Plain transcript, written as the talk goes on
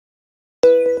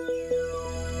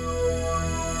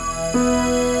So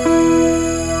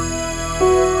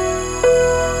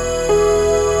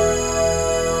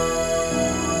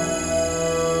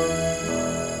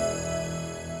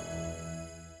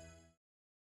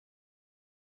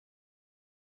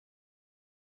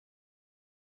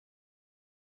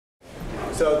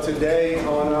today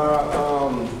on our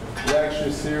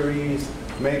lecture series,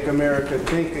 Make America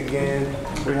Think Again,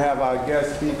 we have our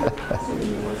guest speaker.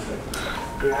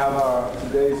 We have our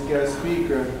today's guest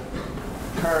speaker,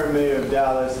 current mayor of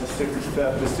Dallas, the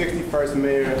 61st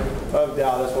mayor of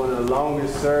Dallas, one of the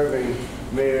longest serving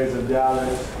mayors of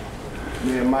Dallas,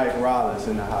 Mayor Mike Rawlings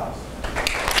in the house.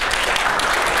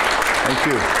 Thank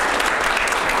you.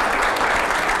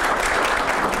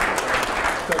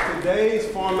 So today's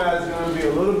format is going to be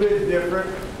a little bit different.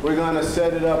 We're going to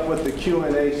set it up with the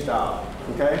Q&A style,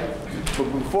 okay?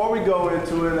 But before we go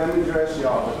into it, let me address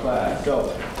y'all, the class.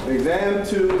 So exam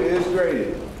 2 is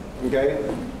graded, okay?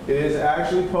 It is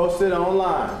actually posted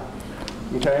online,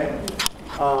 okay?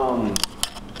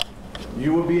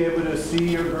 You will be able to see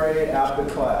your grade after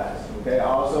class, okay? I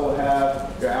also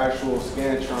have your actual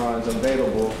Scantrons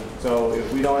available. So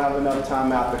if we don't have enough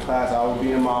time after class, I will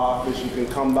be in my office. You can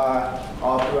come by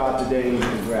all throughout the day and you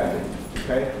can grab it,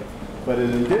 okay? But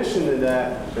in addition to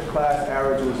that, the class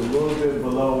average was a little bit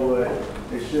below what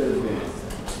it should have been.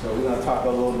 So we're gonna talk a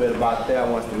little bit about that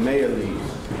once the mayor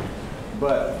leaves.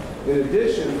 But in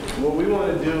addition, what we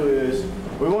wanna do is,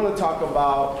 we want to talk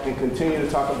about and continue to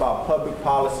talk about public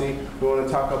policy. We want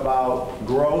to talk about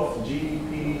growth,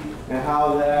 GDP, and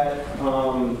how that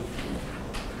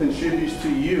contributes to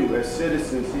you as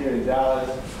citizens here in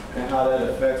Dallas, and how that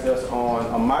affects us on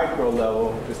a micro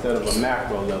level instead of a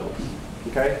macro level.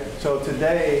 Okay? So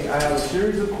today I have a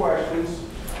series of questions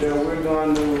that we're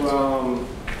going to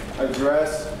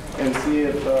address and see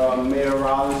if Mayor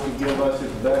Rawlings can give us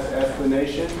his best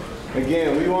explanation.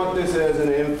 Again, we want this as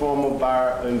an informal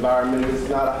environment. It's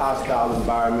not a hostile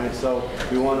environment, so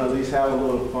we want to at least have a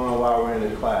little fun while we're in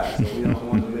the class. So we don't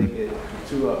want to make it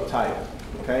too uptight,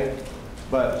 okay?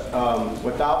 But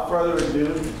without further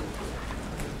ado,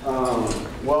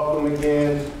 welcome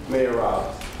again, Mayor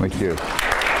Rawlings. Thank you.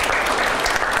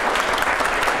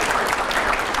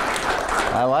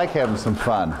 I like having some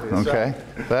fun, okay?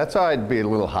 That's why I'd be a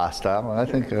little hostile. I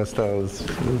think hostile is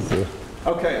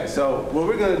Okay, so what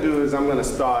we're going to do is I'm going to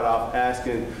start off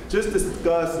asking, just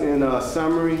discuss in a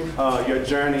summary your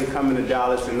journey coming to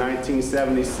Dallas in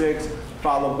 1976,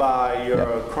 followed by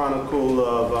your chronicle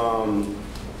of,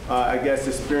 I guess,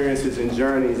 experiences and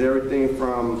journeys, everything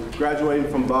from graduating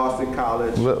from Boston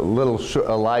College. Life. A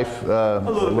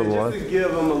little bit, just to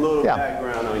give them a little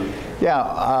background on you. Yeah,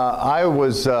 I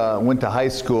went to high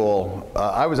school.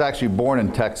 I was actually born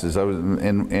in Texas. I was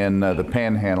in the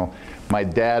Panhandle. My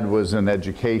dad was in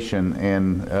education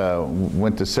and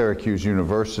went to Syracuse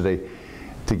University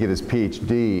to get his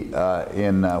PhD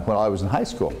while I was in high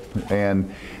school.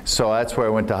 And so that's where I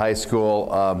went to high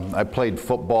school. I played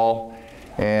football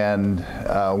and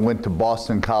went to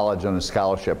Boston College on a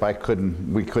scholarship.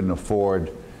 We couldn't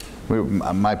afford,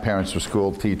 my parents were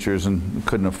school teachers and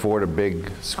couldn't afford a big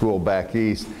school back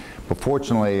east. But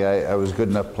fortunately, I was good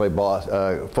enough to play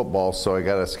football, so I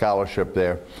got a scholarship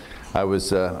there.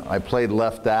 I played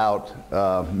left out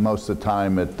most of the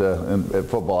time at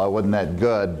football. I wasn't that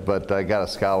good, but I got a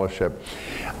scholarship.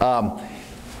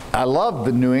 I love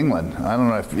the New England. I don't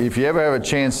know if you ever have a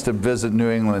chance to visit New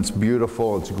England. It's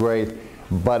beautiful. It's great.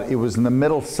 But it was in the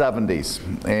middle 70s,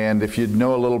 and if you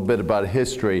know a little bit about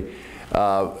history,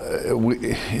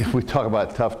 if we talk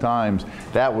about tough times,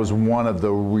 that was one of the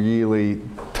really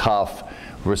tough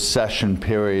recession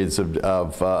periods in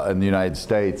the United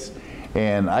States.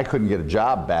 And I couldn't get a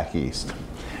job back east.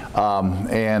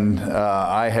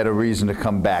 I had a reason to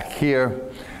come back here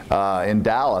in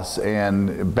Dallas.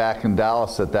 And back in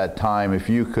Dallas at that time, if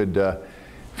you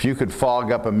could fog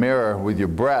up a mirror with your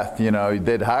breath, you know,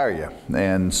 they'd hire you.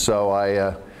 And so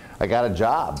I got a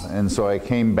job. And so I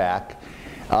came back.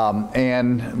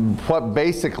 And what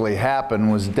basically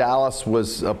happened was Dallas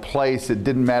was a place, it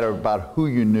didn't matter about who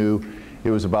you knew, it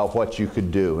was about what you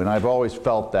could do. And I've always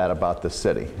felt that about the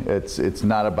city. It's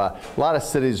not about, a lot of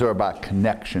cities are about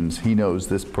connections. He knows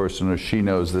this person or she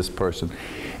knows this person.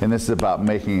 And this is about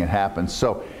making it happen.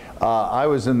 So I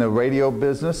was in the radio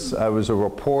business. I was a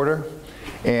reporter.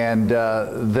 And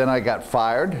then I got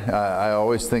fired. I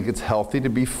always think it's healthy to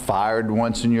be fired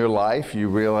once in your life. You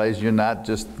realize you're not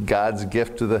just God's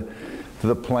gift to the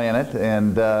planet,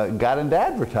 and got into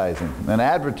advertising. And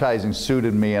advertising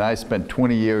suited me, and I spent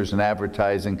 20 years in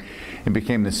advertising and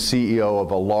became the CEO of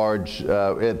a large,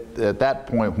 at that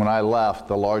point when I left,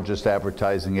 the largest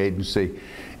advertising agency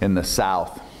in the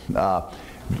South.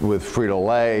 with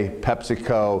Frito-Lay,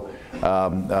 PepsiCo,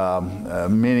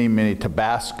 many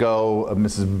Tabasco,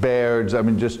 Mrs. Baird's, I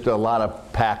mean, just a lot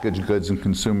of packaged goods and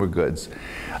consumer goods.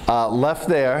 Left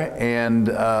there, and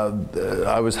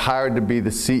I was hired to be the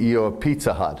CEO of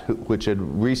Pizza Hut, which had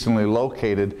recently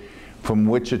located from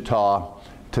Wichita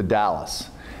to Dallas.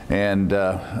 And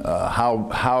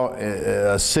how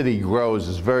a city grows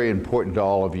is very important to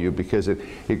all of you, because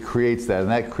it creates that.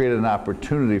 And that created an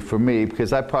opportunity for me,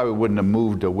 because I probably wouldn't have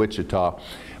moved to Wichita,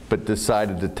 but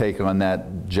decided to take on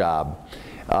that job.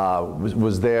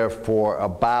 Was there for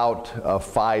about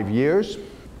 5 years,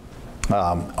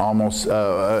 almost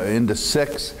into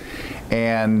 6,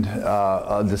 and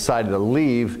decided to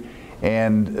leave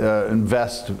and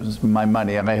invest my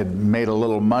money. And I had made a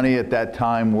little money at that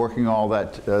time, working all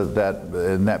that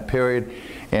in that period,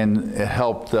 and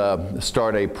helped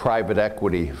start a private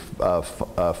equity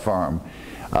firm.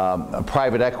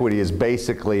 Private equity is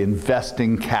basically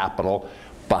investing capital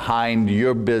behind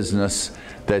your business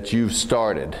that you've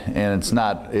started, and it's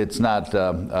not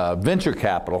venture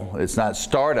capital, it's not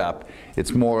startup.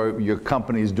 It's more your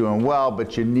company's doing well,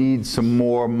 but you need some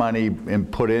more money and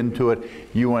put into it.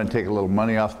 You want to take a little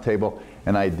money off the table,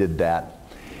 and I did that.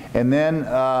 And then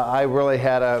I really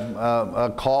had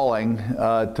a calling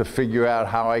to figure out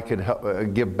how I could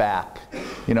help, give back.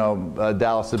 You know,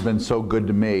 Dallas had been so good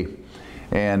to me,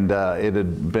 and it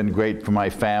had been great for my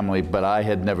family, but I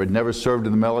had never served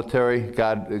in the military.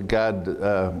 God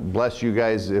bless you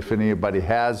guys if anybody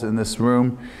has in this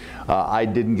room. I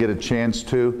didn't get a chance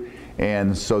to.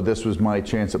 And so this was my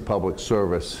chance at public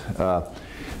service.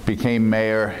 Became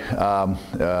mayor,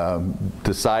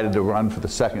 decided to run for the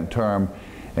 2nd term,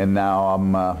 and now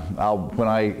when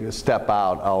I step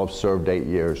out, I'll have served 8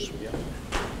 years. Yeah.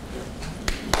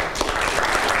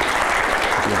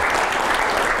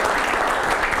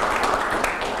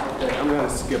 Okay, I'm going to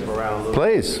skip around a little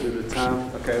Please. bit of the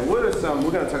time. Okay, we're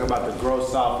going to talk about the Grow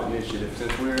South initiative,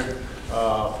 since we're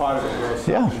part of the Grow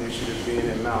South initiative being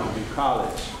at Mountain View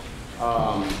College.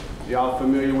 Y'all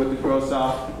familiar with the Grow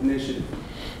South initiative?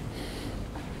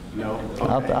 No?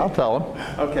 Okay. I'll tell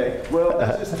them. Okay, well,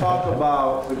 let's just talk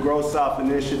about the Grow South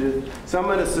initiative,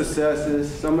 some of the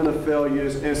successes, some of the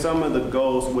failures, and some of the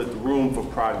goals with room for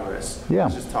progress. Yeah.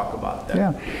 Let's just talk about that.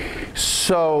 Yeah.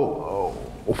 So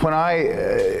when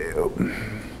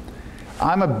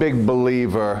I'm a big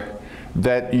believer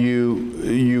that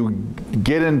you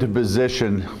get into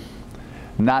position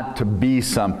not to be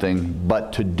something,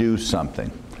 but to do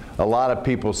something. A lot of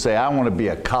people say, I want to be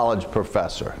a college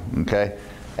professor, okay?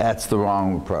 That's the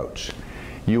wrong approach.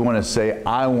 You want to say,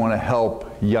 I want to help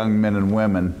young men and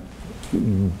women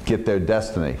get their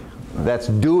destiny. That's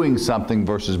doing something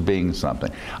versus being something.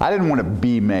 I didn't want to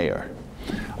be mayor.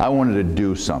 I wanted to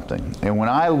do something. And when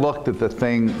I looked at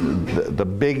the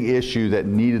big issue that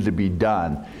needed to be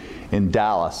done in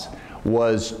Dallas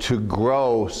was to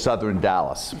grow Southern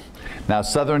Dallas. Now,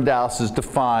 Southern Dallas is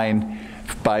defined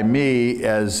by me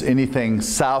as anything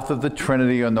south of the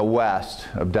Trinity on the west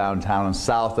of downtown and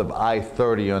south of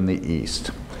I-30 on the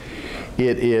east.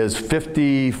 It is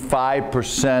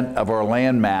 55% of our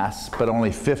land mass, but only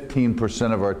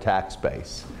 15% of our tax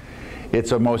base.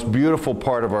 It's the most beautiful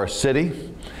part of our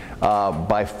city.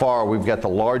 By far, we've got the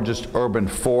largest urban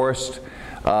forest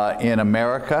in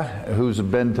America. Who's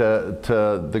been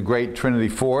to the Great Trinity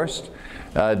Forest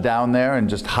down there and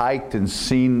just hiked and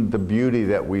seen the beauty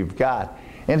that we've got.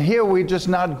 And here we're just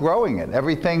not growing it.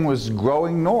 Everything was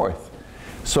growing north.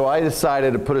 So I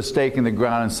decided to put a stake in the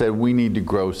ground and said, we need to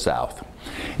grow south.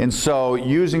 And so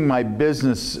using my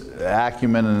business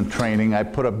acumen and training, I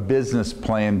put a business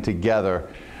plan together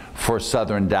for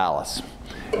Southern Dallas.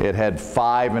 It had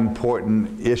 5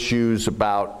 important issues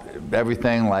about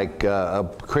everything like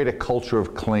create a culture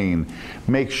of clean,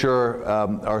 make sure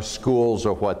our schools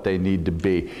are what they need to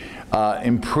be,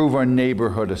 improve our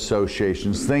neighborhood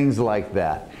associations, things like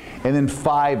that. And then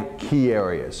 5 key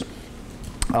areas.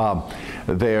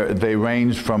 They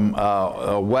range from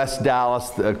West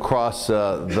Dallas across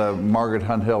the Margaret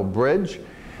Hunt Hill Bridge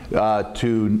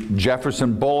to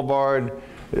Jefferson Boulevard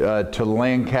to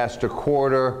Lancaster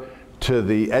Corridor to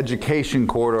the education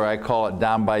corridor, I call it,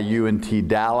 down by UNT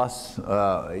Dallas,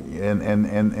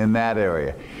 in that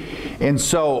area. And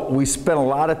so we spent a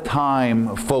lot of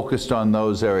time focused on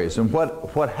those areas. And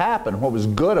what happened, what was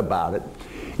good about it,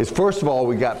 is first of all,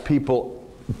 we got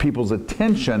people's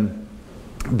attention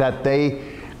that they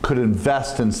could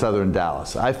invest in Southern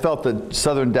Dallas. I felt that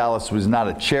Southern Dallas was not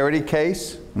a charity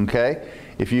case, okay?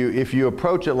 If you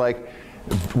approach it like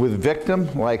with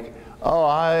victim, like,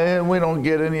 oh, we don't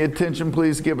get any attention,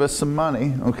 please give us some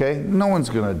money, okay? No one's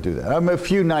going to do that. I mean, a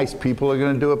few nice people are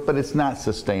going to do it, but it's not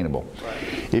sustainable.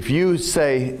 Right. if you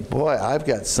say, boy, I've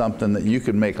got something that you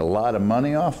could make a lot of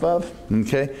money off of,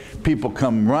 okay, people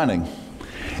come running.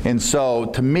 And so,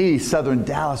 to me, Southern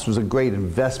Dallas was a great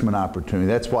investment opportunity.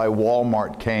 That's why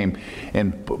Walmart came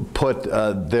and put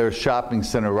their shopping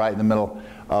center right in the middle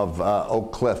of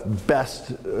Oak Cliff.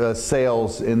 Best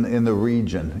sales in the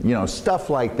region. You know, stuff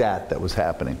like that was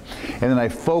happening. And then I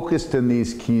focused in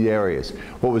these key areas.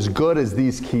 What was good is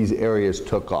these key areas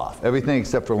took off. Everything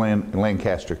except for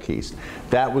Lancaster Keys.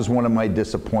 That was one of my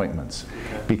disappointments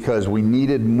because we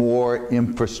needed more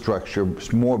infrastructure,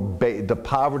 the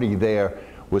poverty there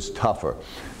was tougher.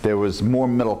 There was more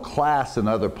middle class in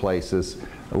other places.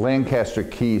 Lancaster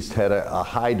Keys had a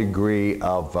high degree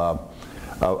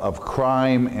of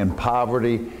crime and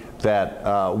poverty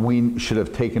that we should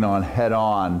have taken on head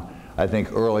on, I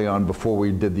think, early on before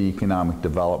we did the economic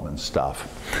development stuff.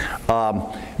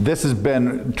 This has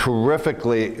been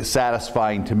terrifically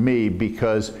satisfying to me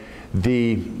because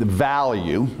the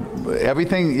value,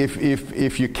 everything,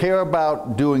 if you care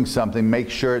about doing something, make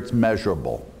sure it's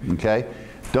measurable, okay?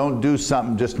 Don't do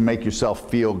something just to make yourself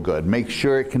feel good. Make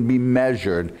sure it can be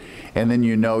measured, and then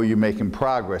you know you're making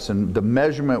progress. And the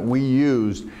measurement we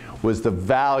used was the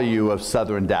value of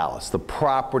Southern Dallas, the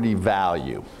property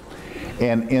value.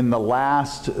 And in the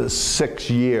last 6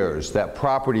 years, that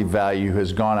property value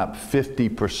has gone up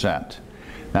 50%.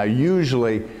 Now,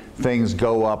 usually things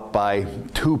go up by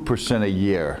 2% a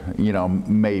year, you know,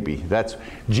 maybe. That's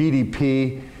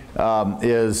GDP.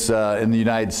 Is in the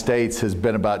United States has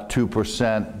been about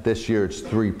 2%. This year it's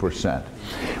 3%.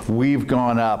 We've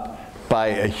gone up by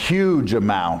a huge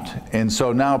amount, and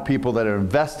so now people that are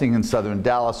investing in Southern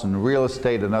Dallas and real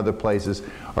estate and other places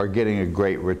are getting a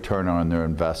great return on their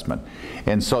investment.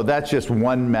 And so that's just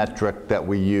one metric that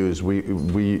we use.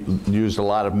 We use a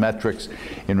lot of metrics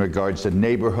in regards to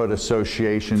neighborhood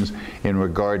associations, in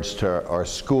regards to our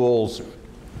schools.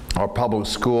 Our public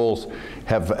schools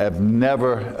have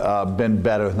never been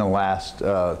better in the last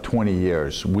 20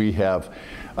 years. We have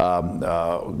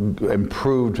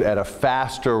improved at a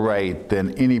faster rate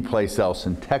than any place else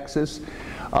in Texas.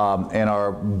 And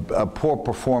our poor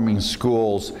performing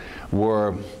schools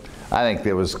were, I think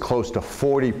there was close to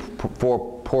 40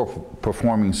 poor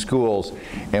performing schools,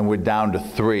 and we're down to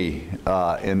 3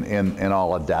 in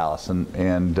all of Dallas.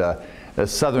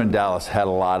 Southern Dallas had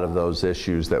a lot of those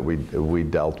issues that we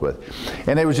dealt with.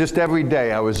 And it was just every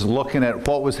day I was looking at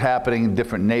what was happening in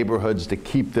different neighborhoods to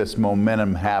keep this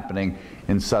momentum happening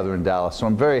in Southern Dallas. So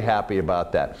I'm very happy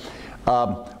about that.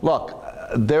 Look,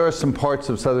 there are some parts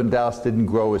of Southern Dallas that didn't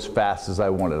grow as fast as I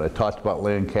wanted. I talked about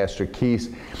Lancaster Keys.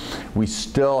 We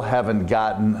still haven't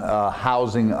gotten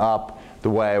housing up the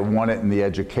way I want it in the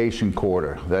education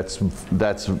quarter. That's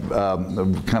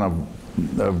kind of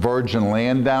virgin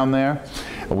land down there.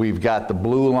 We've got the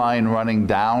blue line running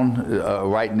down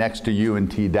right next to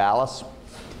UNT Dallas.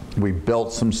 We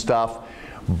built some stuff,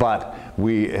 but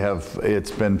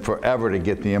it's been forever to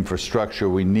get the infrastructure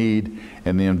we need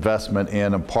and the investment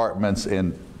in apartments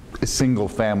and single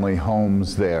family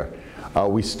homes there.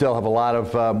 We still have a lot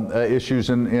of issues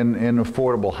in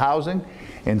affordable housing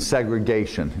and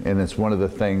segregation, and it's one of the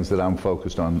things that I'm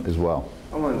focused on as well.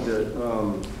 I wanted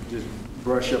to just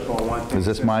brush up on one thing. Is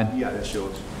this mine? Yeah, that's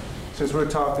yours. Since we're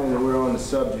talking and we're on the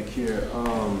subject here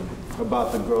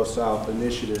about the Grow South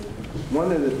initiative,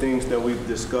 one of the things that we've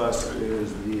discussed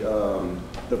is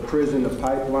the prison to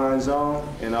pipeline zone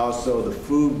and also the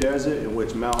food desert in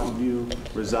which Mountain View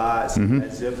resides in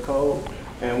that zip code.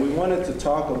 And we wanted to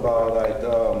talk about like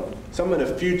some of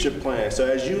the future plans. So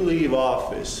as you leave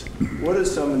office, what are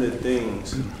some of the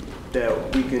things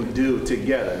that we can do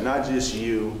together, not just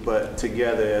you, but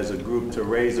together as a group to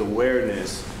raise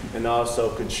awareness and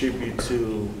also contribute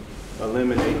to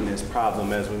eliminating this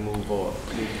problem as we move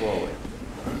forward?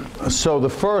 So the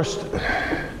first,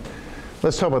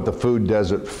 let's talk about the food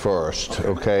desert first,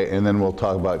 okay? And then we'll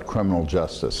talk about criminal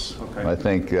justice. Okay. I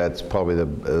think that's probably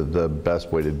the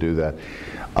best way to do that.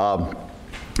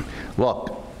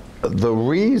 Look, the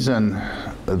reason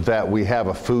that we have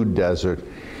a food desert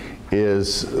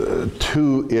is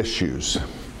 2 issues.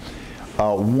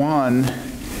 One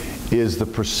is the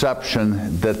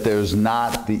perception that there's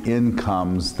not the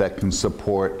incomes that can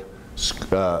support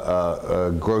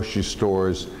grocery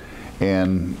stores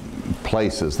and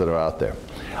places that are out there.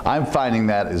 I'm finding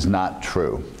that is not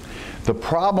true. The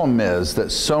problem is that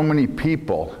so many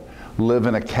people live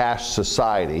in a cash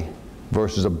society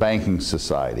versus a banking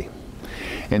society.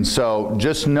 And so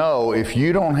just know, if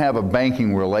you don't have a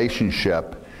banking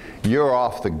relationship, you're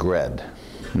off the grid,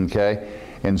 okay?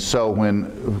 And so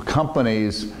when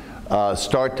companies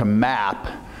start to map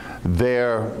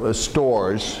their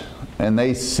stores and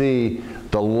they see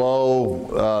the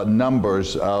low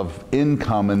numbers of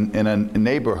income in a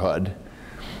neighborhood,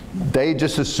 they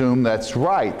just assume that's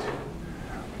right.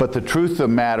 But the truth of the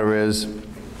matter is,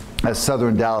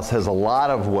 Southern Dallas has a lot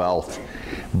of wealth,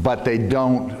 but they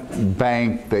don't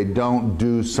bank, they don't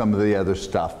do some of the other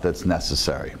stuff that's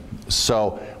necessary.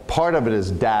 So part of it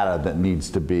is data that needs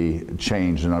to be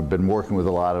changed, and I've been working with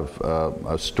a lot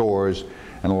of stores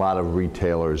and a lot of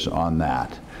retailers on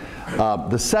that.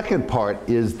 The second part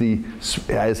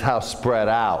is how spread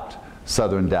out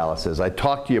Southern Dallas is. I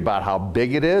talked to you about how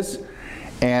big it is,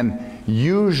 and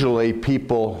usually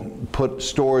people put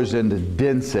stores into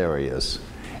dense areas,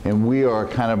 and we are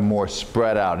kind of more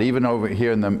spread out. Even over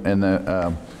here in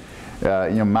the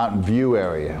Mountain View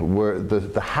area, where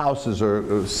the houses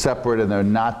are separate and they're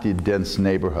not the dense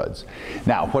neighborhoods.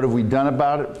 Now, what have we done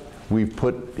about it? We've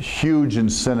put huge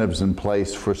incentives in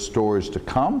place for stores to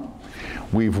come.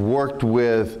 We've worked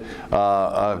with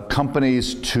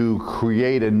companies to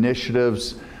create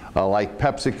initiatives like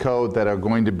PepsiCo that are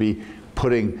going to be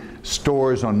putting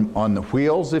stores on the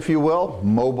wheels, if you will,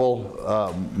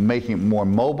 mobile, making it more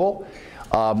mobile.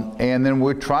 And then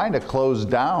we're trying to close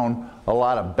down a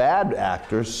lot of bad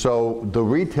actors so the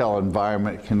retail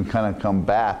environment can kind of come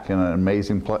back in an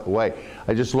amazing way.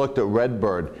 I just looked at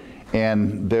Redbird,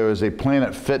 and there is a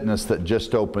Planet Fitness that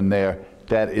just opened there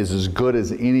that is as good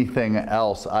as anything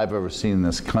else I've ever seen in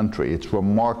this country. It's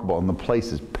remarkable, and the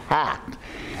place is packed.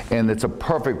 And it's a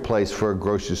perfect place for a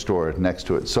grocery store next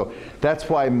to it. So that's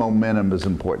why momentum is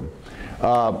important.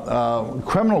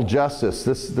 Criminal justice,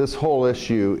 this whole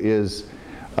issue is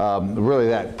really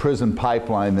that prison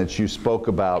pipeline that you spoke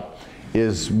about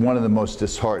is one of the most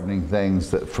disheartening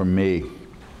things for me.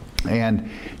 And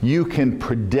you can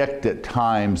predict at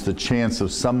times the chance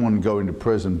of someone going to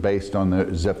prison based on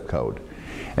their zip code.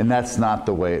 And that's not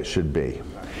the way it should be.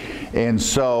 And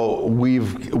so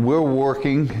we're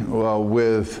working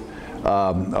with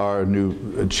our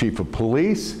new chief of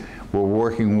police. We're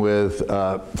working with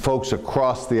folks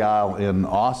across the aisle in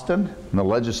Austin, in the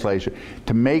legislature,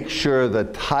 to make sure the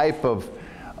type of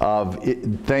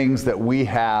things that we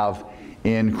have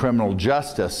in criminal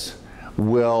justice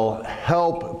will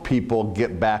help people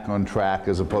get back on track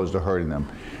as opposed to hurting them.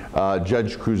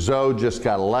 Judge Creuzot just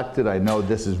got elected. I know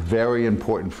this is very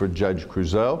important for Judge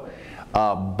Creuzot.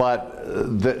 But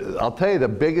I'll tell you, the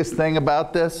biggest thing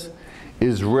about this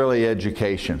is really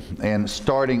education and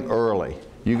starting early.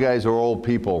 You guys are old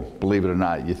people, believe it or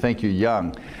not. You think you're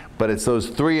young, but it's those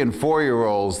 3- and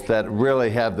 4-year-olds that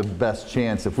really have the best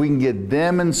chance. If we can get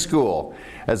them in school,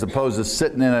 as opposed to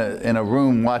sitting in a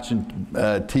room watching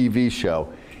a TV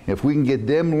show, if we can get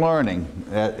them learning,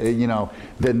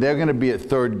 then they're going to be at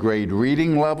 3rd grade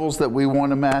reading levels that we want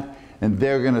them at, and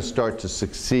they're going to start to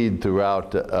succeed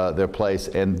throughout their place,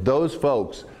 and those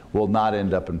folks will not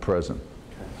end up in prison.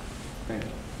 Okay. Thank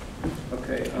you.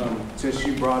 Okay, since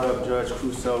you brought up Judge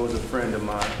Creuzot, who's a friend of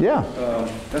mine. Yeah.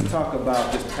 Let's talk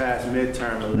about this past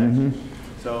midterm election.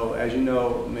 So, as you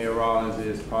know, Mayor Rawlings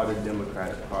is part of the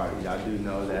Democratic Party. I do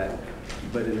know that.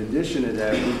 But in addition to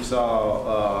that, we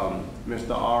saw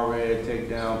Mr. Allred take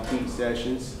down Pete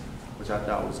Sessions, which I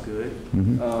thought was good.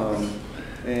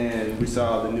 And we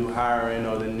saw the new hiring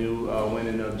or the new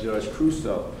winning of Judge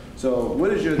Creuzot. So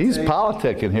what is your He's take?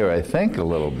 politicking here, I think, a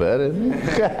little bit, isn't he?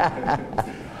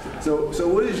 So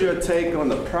what is your take on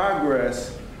the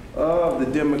progress of the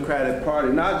Democratic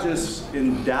Party, not just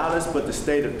in Dallas, but the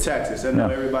state of Texas? I know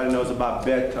everybody knows about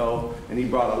Beto, and he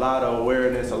brought a lot of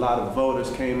awareness. A lot of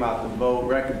voters came out to vote,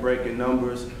 record-breaking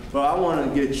numbers. But I want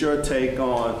to get your take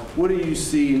on what do you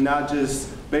see, not just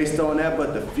based on that,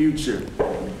 but the future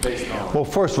based on? Well,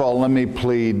 first of all, let me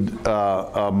plead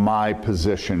my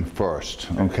position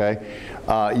first, okay?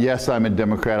 Yes, I'm a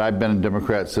Democrat. I've been a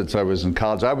Democrat since I was in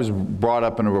college. I was brought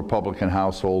up in a Republican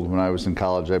household. When I was in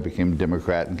college, I became a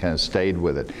Democrat and kind of stayed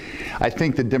with it. I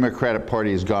think the Democratic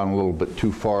Party has gone a little bit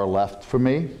too far left for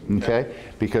me, okay?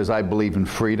 Because I believe in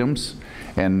freedoms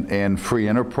and free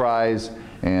enterprise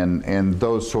and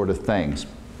those sort of things.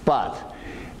 But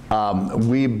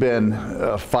we've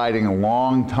been fighting a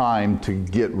long time to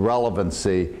get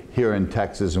relevancy here in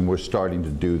Texas, and we're starting to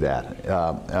do that.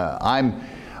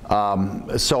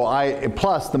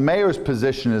 Plus the mayor's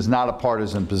position is not a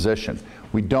partisan position.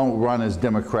 We don't run as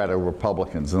Democrat or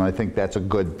Republicans, and I think that's a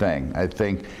good thing. I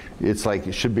think it's like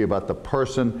it should be about the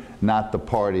person, not the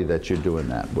party that you're doing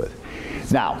that with.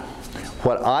 Now,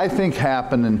 what I think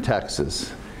happened in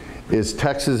Texas is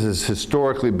Texas has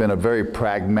historically been a very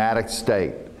pragmatic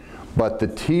state. But the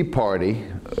Tea Party,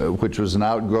 which was an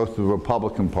outgrowth of the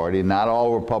Republican Party, not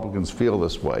all Republicans feel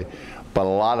this way, but a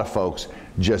lot of folks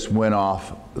just went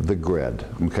off the grid,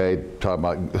 okay? Talk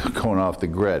about going off the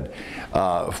grid.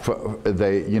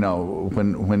 They, you know,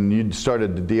 when you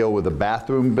started to deal with the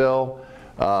bathroom bill,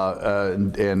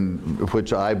 and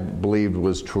which I believed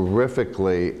was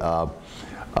terrifically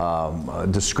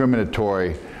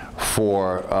discriminatory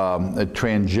for a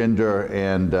transgender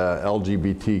and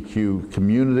LGBTQ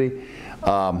community,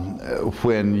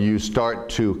 when you start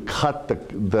to cut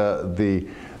the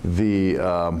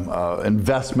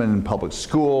investment in public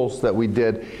schools that we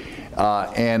did,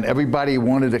 and everybody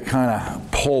wanted to kind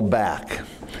of pull back.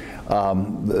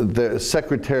 The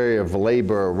Secretary of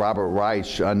Labor, Robert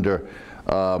Reich,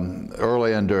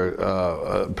 early under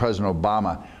President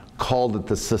Obama, called it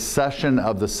the secession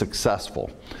of the successful.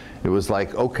 It was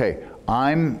like, okay,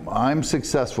 I'm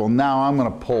successful, now I'm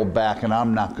going to pull back and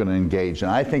I'm not going to engage.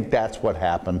 And I think that's what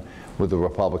happened with the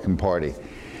Republican Party.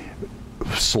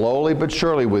 Slowly but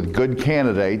surely, with good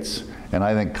candidates, and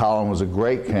I think Colin was a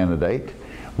great candidate,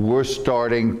 we're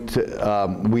starting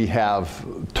to, we have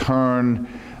turned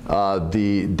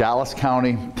the Dallas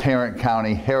County, Tarrant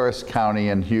County, Harris County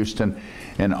in Houston,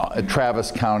 and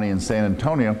Travis County in San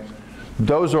Antonio.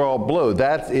 Those are all blue.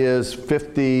 That is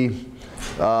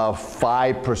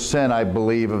 55%, I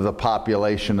believe, of the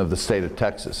population of the state of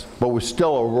Texas. But we're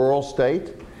still a rural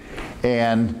state,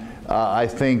 and I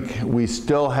think we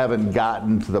still haven't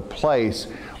gotten to the place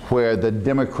where the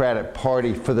Democratic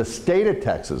Party for the state of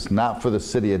Texas, not for the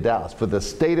city of Dallas, for the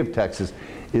state of Texas,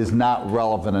 is not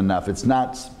relevant enough. It's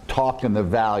not talking the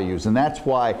values. And that's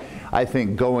why I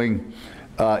think going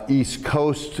East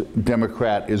Coast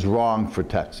Democrat is wrong for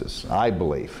Texas, I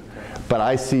believe. But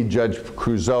I see Judge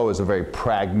Creuzot as a very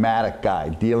pragmatic guy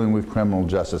dealing with criminal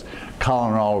justice.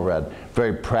 Colin Allred,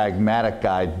 very pragmatic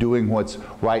guy doing what's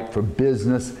right for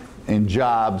business and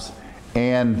jobs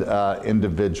and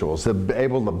individuals. They're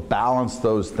able to balance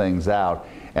those things out.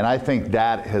 And I think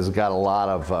that has got a lot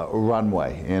of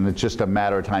runway, and it's just a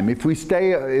matter of time. If we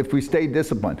stay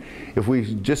disciplined, if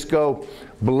we just go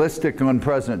ballistic on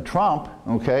President Trump,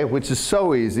 okay, which is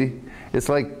so easy, it's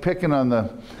like picking on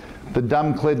the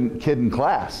dumb kid in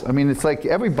class. I mean, it's like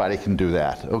everybody can do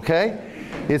that, okay?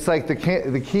 It's like the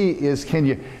key is can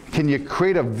you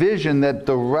create a vision that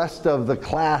the rest of the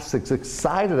class is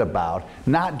excited about,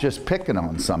 not just picking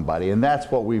on somebody, and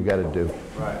that's what we've got to do.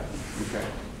 Right. Okay.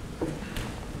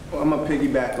 Well, I'm going to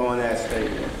piggyback on that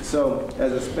statement. So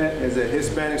as a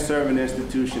Hispanic serving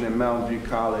institution in Mountain View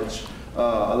College,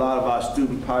 a lot of our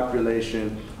student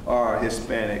population are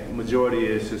Hispanic. Majority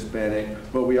is Hispanic,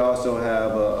 but we also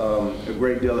have a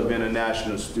great deal of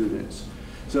international students.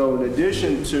 So in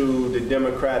addition to the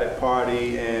Democratic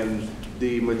Party and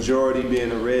the majority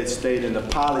being a red state and the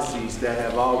policies that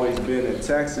have always been in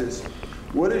Texas,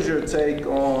 what is your take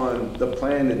on the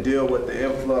plan to deal with the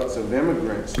influx of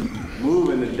immigrants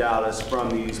moving to Dallas from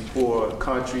these poor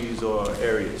countries or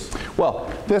areas? Well,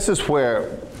 this is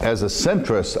where, as a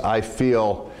centrist, I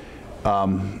feel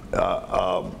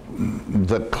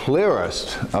the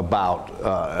clearest about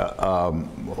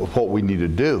what we need to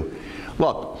do.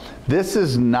 Look, this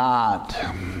is not,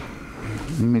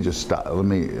 let me just stop, let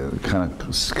me kind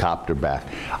of copter back.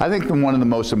 I think one of the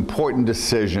most important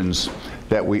decisions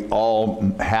that we all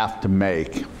have to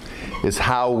make is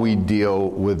how we deal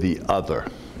with the other.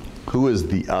 Who is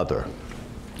the other?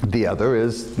 The other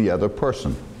is the other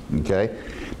person, okay?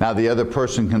 Now, the other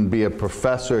person can be a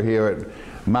professor here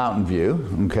at Mountain View,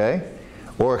 okay?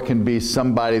 Or it can be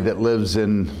somebody that lives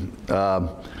in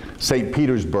St.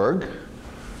 Petersburg,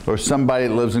 or somebody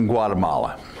that lives in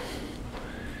Guatemala.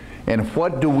 And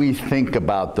what do we think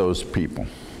about those people?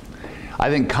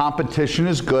 I think competition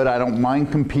is good. I don't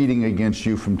mind competing against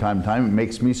you from time to time. It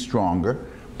makes me stronger,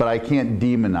 but I can't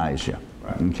demonize you,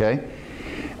 right. Okay?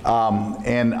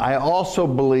 And I also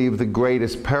believe the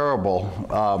greatest parable,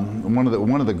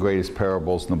 one of the greatest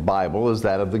parables in the Bible is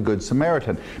that of the Good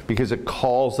Samaritan, because it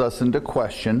calls us into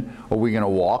question, are we going to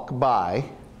walk by,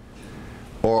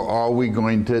 or are we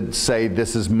going to say,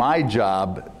 this is my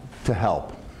job to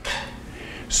help?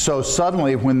 So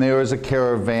suddenly, when there is a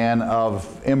caravan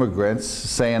of immigrants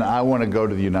saying, I want to go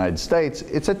to the United States,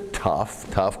 it's a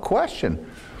tough question.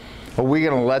 Are we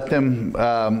going to let them,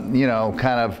 you know,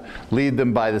 kind of lead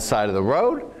them by the side of the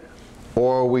road,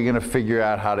 or are we going to figure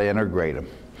out how to integrate them?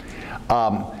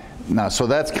 Now, so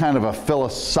that's kind of a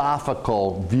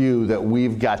philosophical view that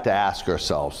we've got to ask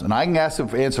ourselves. And I can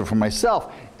answer for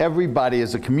myself. Everybody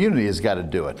as a community has got to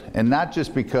do it. And not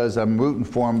just because I'm rooting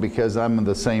for them because I'm of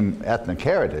the same ethnic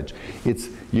heritage. It's,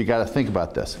 you got to think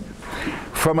about this.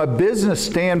 From a business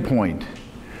standpoint,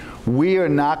 We are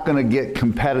not going to get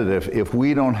competitive if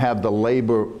we don't have the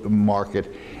labor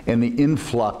market and the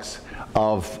influx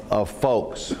of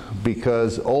folks,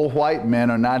 because old white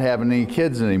men are not having any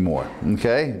kids anymore,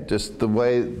 okay? Just the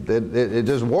way that it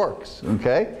just works,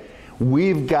 okay?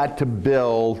 We've got to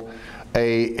build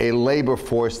a labor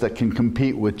force that can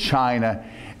compete with China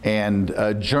and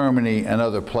Germany and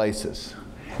other places.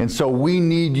 And so we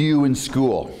need you in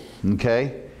school,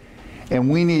 okay? And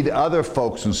we need other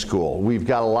folks in school. We've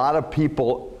got a lot of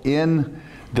people in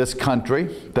this country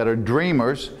that are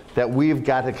dreamers that we've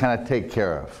got to kind of take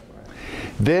care of.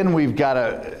 Then we've got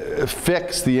to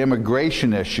fix the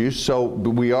immigration issue. So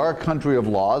we are a country of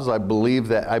laws. I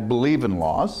believe in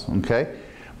laws, okay?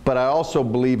 But I also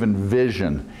believe in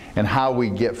vision and how we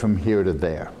get from here to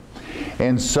there.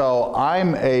 And so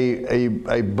I'm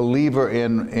a believer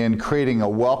in creating a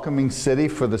welcoming city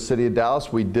for the city of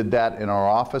Dallas. We did that in our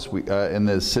office, in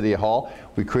the City Hall.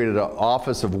 We created an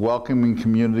office of welcoming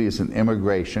communities and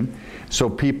immigration, so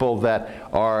people that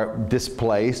are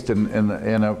displaced and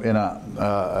in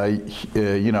a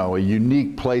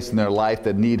unique place in their life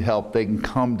that need help, they can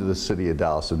come to the City of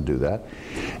Dallas and do that.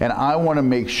 And I want to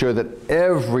make sure that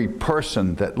every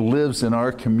person that lives in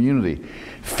our community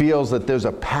feels that there's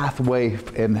a pathway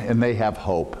and they have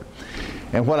hope.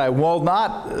 And what I will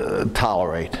not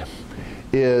tolerate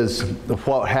is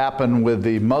what happened with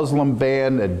the Muslim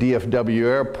ban at DFW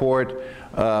Airport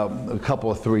a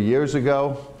couple of 3 years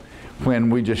ago, when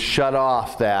we just shut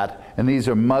off that, and these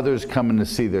are mothers coming to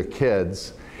see their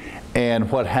kids, and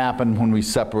what happened when we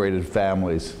separated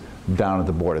families down at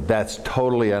the border. That's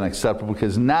totally unacceptable,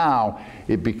 because now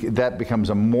that becomes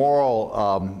a moral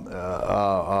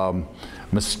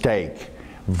mistake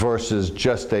versus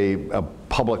just a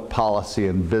public policy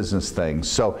and business thing.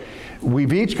 So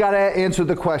we've each got to answer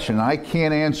the question. I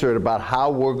can't answer it about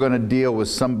how we're going to deal with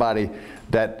somebody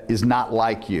that is not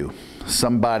like you,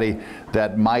 somebody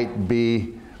that might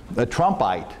be a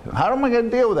Trumpite. How am I going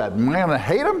to deal with that? Am I going to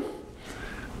hate him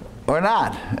or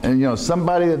not? And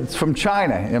somebody that's from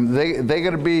China, and they're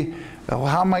going to be,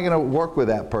 how am I going to work with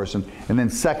that person? And then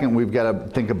second, we've got to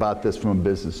think about this from a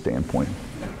business standpoint.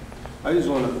 I just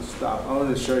want to stop. I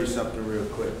want to show you something real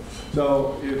quick.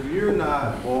 So if you're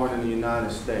not born in the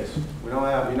United States, you're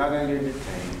not going to get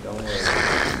detained. Don't worry.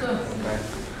 Okay?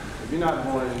 If you're not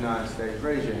born in the United States,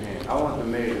 raise your hand. I want the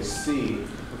mayor to see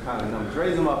what kind of numbers.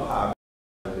 Raise them up high.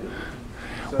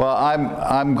 So, well,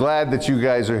 I'm glad that you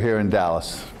guys are here in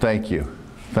Dallas. Thank you.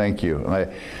 Thank you.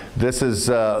 This is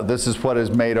what has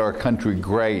made our country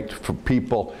great, for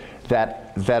people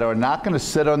that are not going to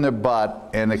sit on their butt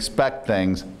and expect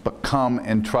things, but come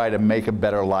and try to make a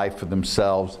better life for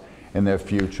themselves and their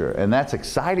future. And that's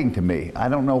exciting to me. I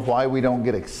don't know why we don't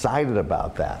get excited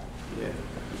about that. Yeah.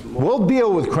 We'll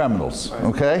deal with criminals,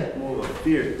 okay? More of a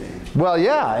fear thing. Well,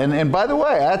 yeah, and by the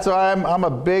way, that's why I'm a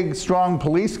big, strong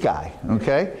police guy,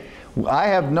 okay? I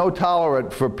have no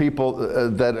tolerance for people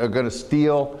that are going to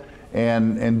steal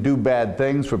and do bad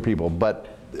things for people,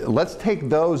 but let's take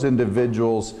those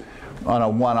individuals on a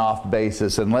one-off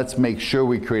basis, and let's make sure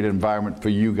we create an environment for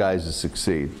you guys to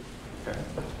succeed. Okay.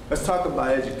 Let's talk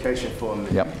about education for a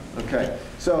minute. Yep. Okay.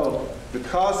 So the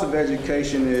cost of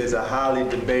education is a highly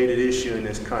debated issue in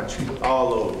this country,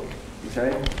 all over.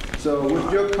 Okay. So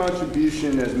with your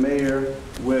contribution as mayor,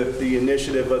 with the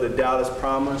initiative of the Dallas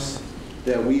Promise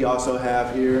that we also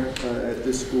have here at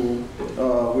this school,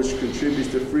 which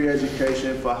contributes to free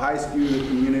education for high school and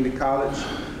community college.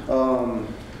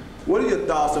 What are your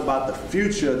thoughts about the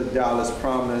future of the Dallas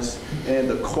Promise and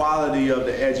the quality of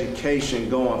the education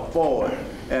going forward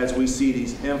as we see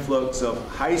these influx of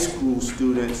high school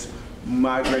students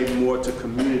migrate more to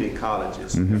community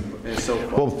colleges and so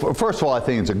forth? Well, first of all, I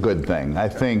think it's a good thing. I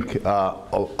think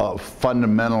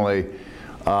fundamentally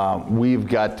we've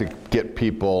got to get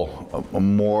people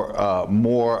more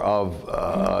of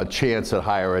a chance at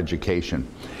higher education.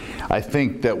 I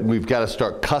think that we've got to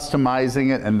start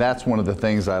customizing it, and that's one of the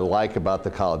things I like about the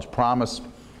College Promise,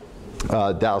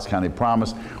 Dallas County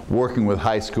Promise, working with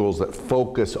high schools that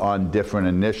focus on different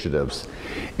initiatives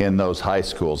in those high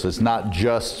schools. It's not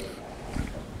just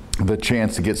the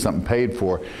chance to get something paid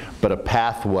for, but a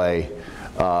pathway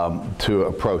to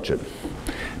approach it.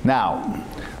 Now,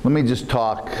 let me just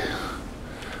talk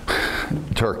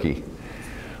Turkey.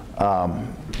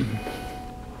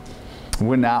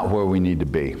 We're not where we need to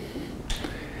be.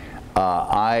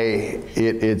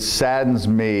 It saddens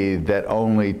me that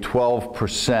only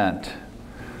 12%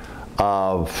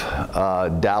 of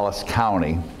Dallas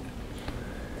County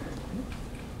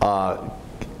are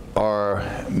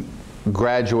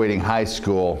graduating high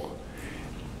school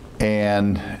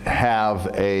and have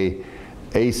a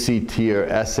ACT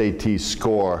or SAT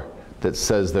score that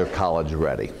says they're college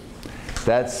ready.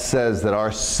 That says that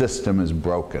our system is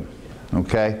broken,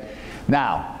 okay?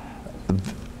 Now,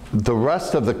 the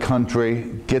rest of the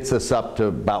country gets us up to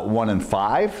about 1 in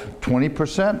 5,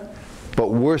 20%,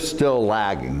 but we're still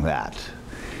lagging that.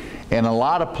 In a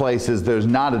lot of places, there's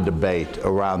not a debate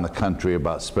around the country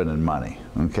about spending money,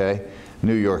 okay?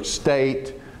 New York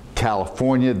State,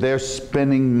 California, they're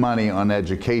spending money on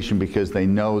education because they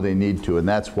know they need to, and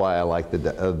that's why I like the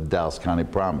Dallas County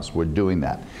Promise. We're doing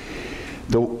that.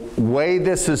 The way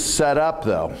this is set up,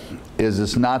 though, is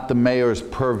it's not the mayor's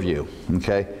purview,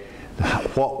 okay?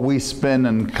 What we spend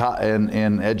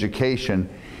in education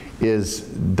is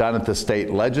done at the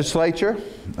state legislature,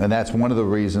 and that's one of the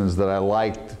reasons that I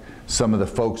liked some of the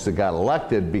folks that got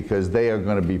elected, because they are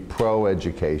going to be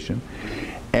pro-education,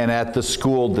 and at the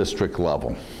school district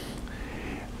level.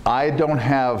 I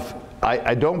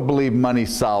don't believe money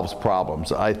solves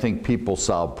problems. I think people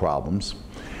solve problems.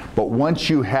 But once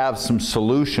you have some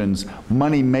solutions,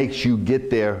 money makes you get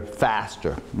there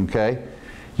faster, okay?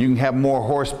 You can have more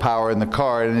horsepower in the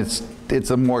car, and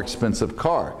it's a more expensive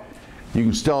car. You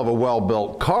can still have a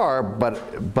well-built car,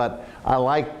 but I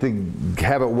like to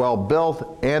have it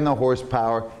well-built and the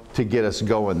horsepower to get us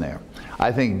going there.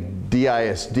 I think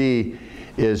DISD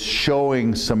is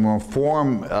showing some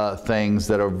reform things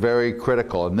that are very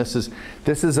critical, and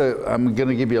I'm going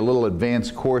to give you a little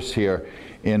advanced course here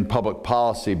in public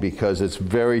policy, because it's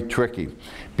very tricky.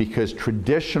 Because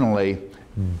traditionally,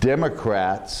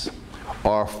 Democrats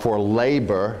are for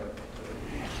labor,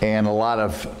 and a lot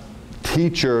of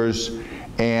teachers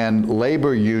and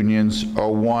labor unions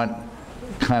want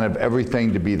kind of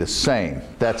everything to be the same.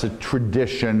 That's a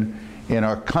tradition in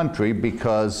our country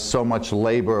because so much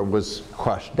labor was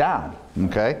crushed down,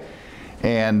 okay?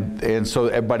 And so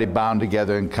everybody bound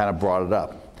together and kind of brought it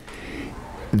up.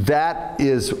 That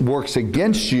works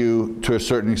against you to a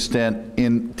certain extent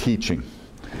in teaching,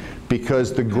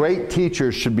 because the great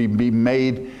teachers should be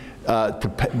made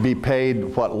to be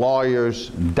paid what lawyers,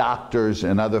 doctors,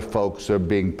 and other folks are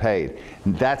being paid.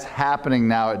 And that's happening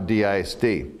now at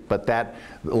DISD, but a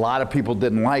lot of people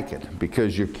didn't like it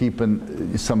because you're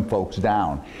keeping some folks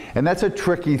down. And that's a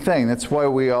tricky thing. That's why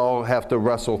we all have to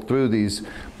wrestle through these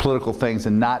political things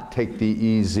and not take the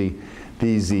easy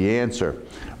answer.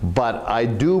 But I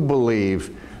do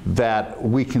believe that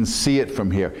we can see it from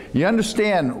here. You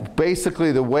understand,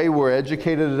 basically the way we're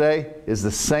educated today is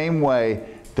the same way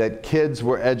that kids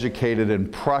were educated in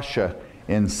Prussia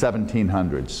in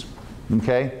 1700s,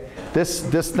 okay?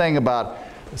 This thing about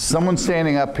someone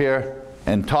standing up here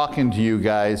and talking to you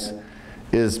guys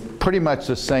is pretty much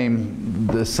the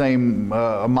same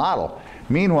model.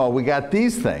 Meanwhile, we got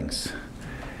these things.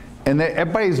 And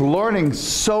everybody's learning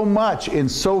so much and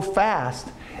so fast,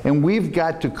 and we've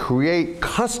got to create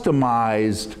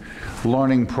customized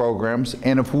learning programs.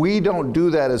 And if we don't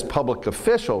do that as public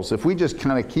officials, if we just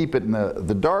kind of keep it in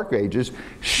the dark ages,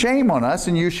 shame on us,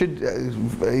 and you should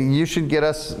get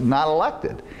us not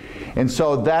elected. And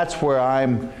so that's where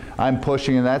I'm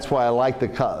pushing, and that's why I like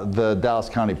the Dallas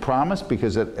County Promise,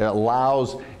 because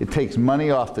it takes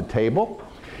money off the table.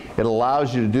 It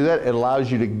allows you to do that. It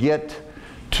allows you to get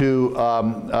to,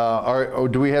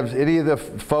 do we have any of the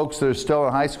folks that are still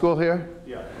in high school here?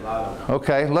 Yeah, a lot of them.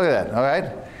 Okay, look at that, all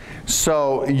right?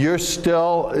 So you're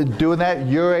still doing that.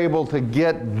 You're able to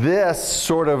get this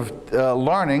sort of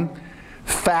learning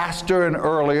faster and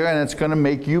earlier, and it's going to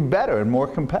make you better and more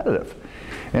competitive.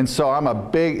 And so I'm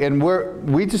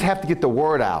we just have to get the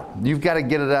word out. You've got to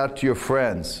get it out to your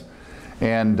friends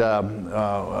and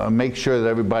make sure that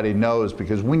everybody knows,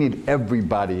 because we need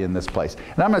everybody in this place.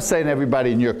 And I'm not saying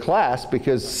everybody in your class,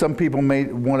 because some people may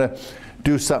want to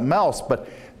do something else, but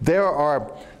there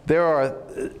are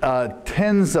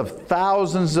tens of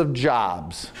thousands of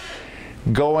jobs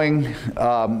going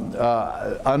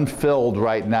unfilled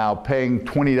right now, paying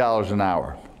 $20 an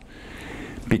hour,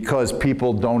 because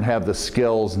people don't have the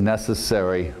skills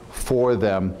necessary for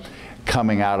them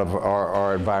coming out of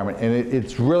our environment. And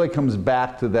it really comes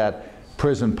back to that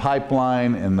prison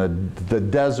pipeline and the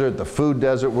desert, the food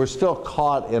desert. We're still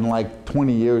caught in like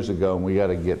 20 years ago, and we got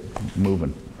to get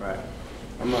moving. Right.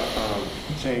 I'm going to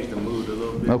change the mood a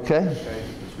little bit. Okay.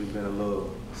 Because we've been a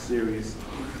little serious.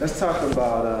 Let's talk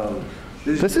about...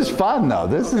 This is fun, though.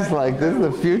 This is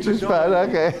the future's fun.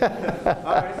 Okay.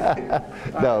 All right.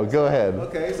 No, go ahead.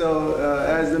 Okay, so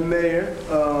as the mayor,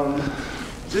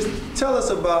 just tell us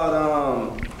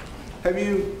about have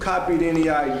you copied any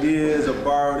ideas or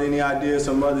borrowed any ideas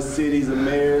from other cities or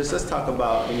mayors? Let's talk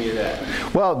about any of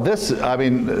that. Well, this, I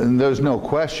mean, there's no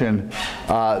question.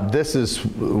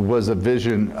 Was a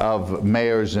vision of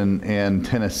mayors in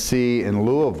Tennessee and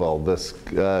Louisville, this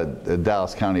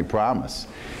Dallas County Promise.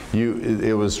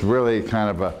 It was really kind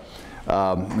of a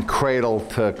cradle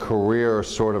to career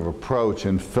sort of approach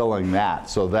in filling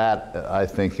that. So that, I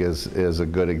think, is a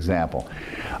good example.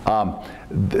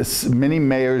 Many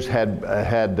mayors had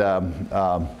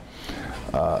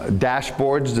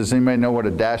dashboards. Does anybody know what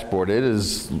a dashboard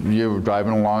is? You're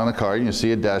driving along in the car and you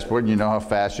see a dashboard and you know how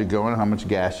fast you're going, how much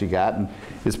gas you got, and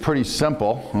it's pretty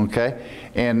simple, okay?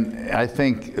 And I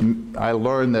think I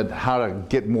learned that how to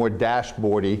get more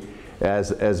dashboardy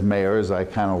as mayors. I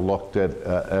kind of looked at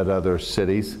other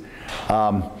cities.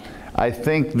 I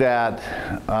think that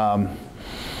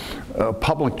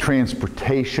public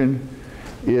transportation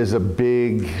is a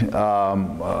big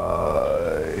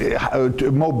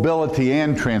mobility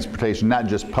and transportation, not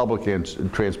just public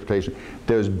transportation.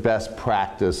 There's best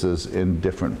practices in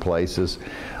different places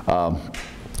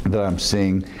that I'm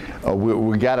seeing.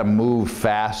 We got to move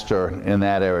faster in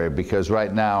that area, because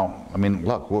right now, I mean,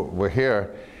 look, we're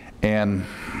here, and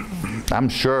I'm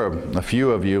sure a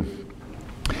few of you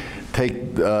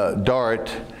take DART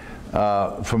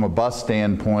from a bus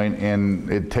standpoint, and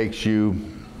it takes you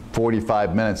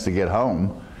 45 minutes to get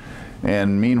home.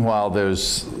 And meanwhile,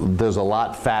 there's a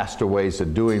lot faster ways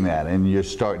of doing that, and you're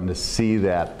starting to see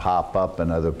that pop up in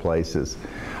other places.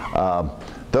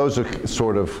 Those are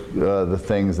sort of the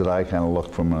things that I kind of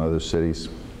look from in other cities.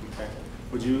 Okay.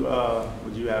 Would you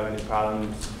have any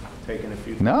problems taking a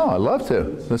few? No, I'd love to.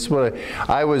 That's what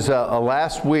I was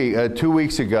last week, 2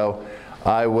 weeks ago.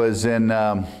 I was in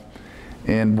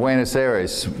Buenos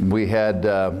Aires. We had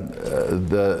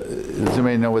does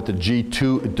anybody know what the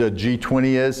G20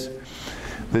 is?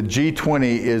 The G20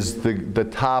 is the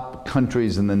top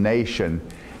countries in the nation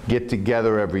get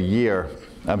together every year.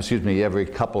 Excuse me, every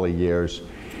couple of years.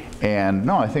 And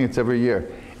no, I think it's every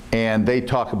year. And they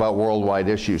talk about worldwide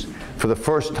issues. For the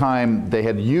first time, they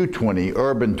had U20,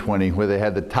 Urban 20, where they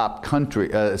had the top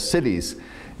cities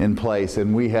in place,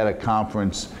 and we had a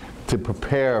conference to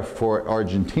prepare for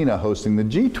Argentina hosting the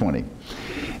G20.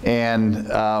 And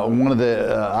one of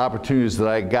the opportunities that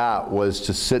I got was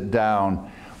to sit down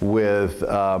with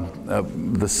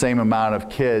the same amount of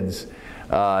kids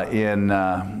young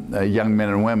men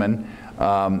and women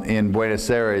in Buenos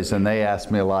Aires, and they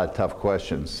asked me a lot of tough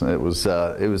questions. It was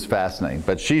fascinating.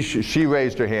 But she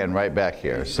raised her hand right back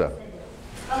here. So.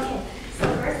 Okay. So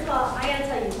first of all, I gotta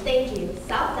tell you, thank you,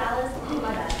 South Dallas.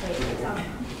 My bad.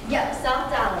 Yep, South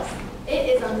Dallas. It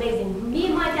is amazing. Me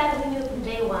and my dad, we knew from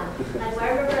day one. Like, I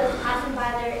remember us passing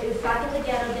by there. It was back in the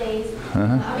ghetto days.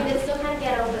 I mean, it's still kind of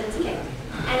ghetto, but it's okay.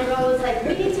 And Ro was like,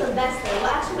 we need to invest there.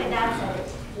 Well, actually, my dad said it.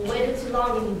 We waited too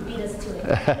long and he beat us to it.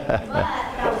 But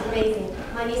that was amazing.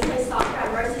 My niece plays soccer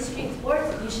at Mercy Street Sports.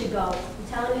 You should go. I'm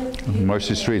telling you.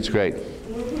 Mercy Street's great.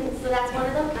 So that's one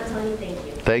of them. I'm telling you, thank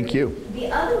you. Thank you. The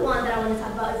other one that I want to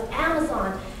talk about is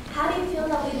Amazon. How do you feel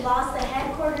that we lost the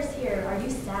headquarters here? Are you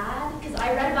sad? Because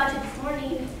I read about you this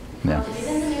morning. Yeah. I was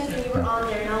reading the news and you were on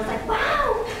there, and I was like,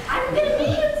 wow, I'm going to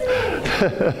meet you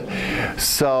today.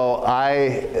 So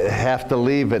I have to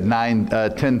leave at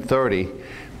 10:30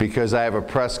 because I have a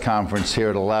press conference here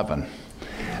at 11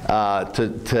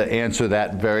 to answer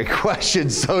that very question.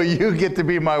 So you get to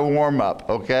be my warm-up,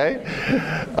 okay?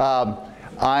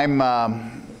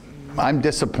 I'm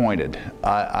disappointed.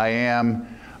 I am.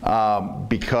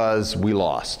 Because we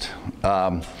lost.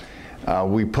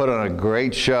 We put on a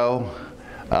great show.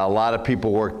 A lot of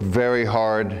people worked very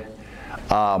hard,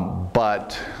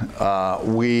 but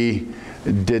we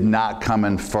did not come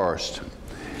in first.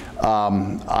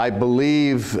 I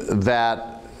believe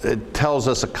that it tells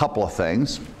us a couple of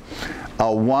things.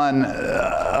 One,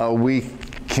 we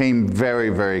came very,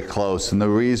 very close, and the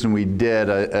reason we did,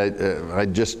 I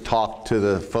just talked to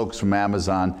the folks from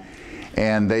Amazon,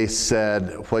 and they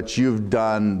said, what you've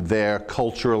done there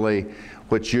culturally,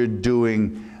 what you're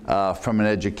doing from an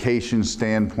education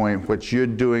standpoint, what you're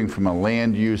doing from a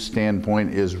land use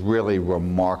standpoint is really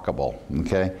remarkable,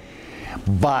 okay?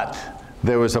 But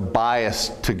there was a bias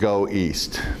to go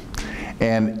east.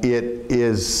 And it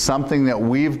is something that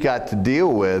we've got to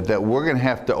deal with, that we're going to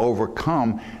have to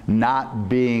overcome, not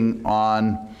being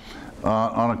on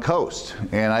a coast.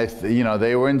 And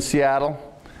they were in Seattle.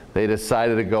 They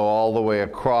decided to go all the way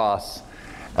across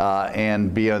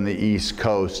and be on the East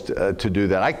Coast to do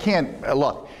that. I can't,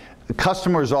 look, the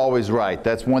customer's always right.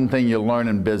 That's one thing you learn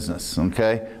in business,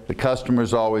 okay? The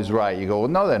customer's always right. You go, well,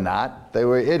 no, they're not. They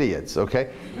were idiots,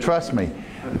 okay? Trust me.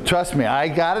 Trust me, I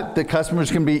got it. The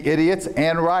customers can be idiots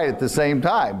and right at the same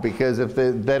time, because if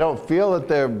they don't feel that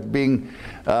they're being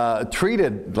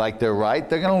treated like they're right,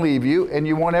 they're going to leave you and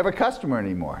you won't have a customer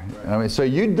anymore. I mean, so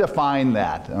you define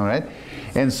that, all right?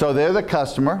 And so they're the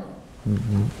customer.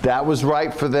 That was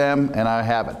right for them, and I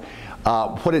have it.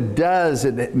 What it does,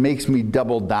 it makes me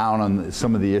double down on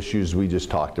some of the issues we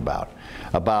just talked about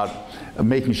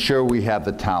making sure we have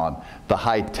the talent, the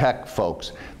high-tech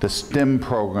folks, the STEM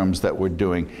programs that we're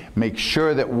doing, make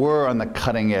sure that we're on the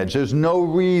cutting edge. There's no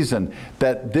reason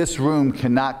that this room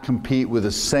cannot compete with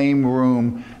the same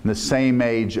room and the same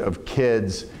age of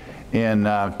kids in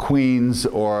Queens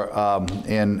or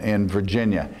in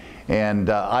Virginia. And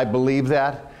I believe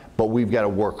that, but we've got to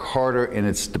work harder, and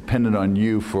it's dependent on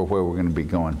you for where we're going to be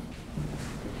going.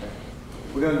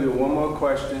 We're going to do one more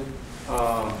question.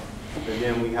 And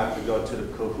then we have to go to the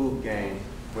Kahoot game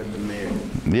with the mayor.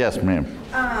 Yes, ma'am.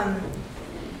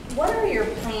 What are your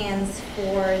plans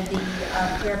for the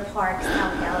Fair Park,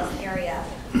 South Dallas area?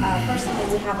 First of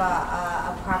all, we have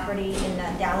a property in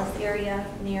the Dallas area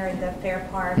near the Fair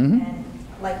Park and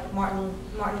like Martin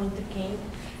Luther King.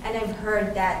 And I've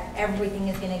heard that everything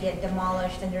is going to get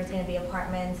demolished and there's going to be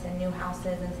apartments and new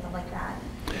houses and stuff like that.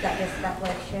 Is that just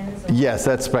speculations? Or? Yes,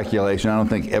 that's speculation. I don't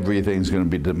think everything's going to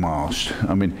be demolished.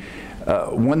 I mean,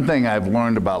 one thing I've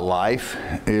learned about life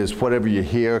is whatever you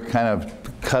hear, kind of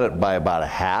cut it by about a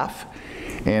half.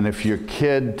 And if your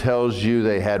kid tells you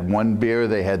they had 1 beer,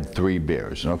 they had 3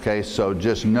 beers. Okay, so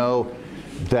just know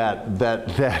that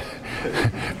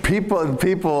people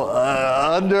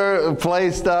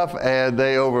underplay stuff and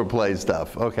they overplay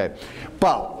stuff. Okay,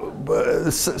 but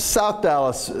South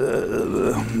Dallas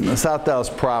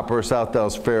proper, South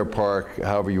Dallas Fair Park,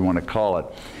 however you want to call it,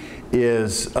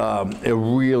 is a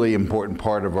really important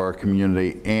part of our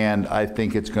community, and I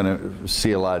think it's going to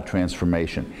see a lot of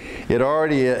transformation. It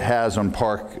already has on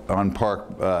Park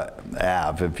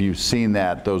Ave. If you've seen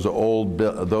that, those old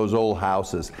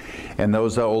houses, and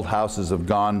those old houses have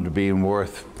gone to being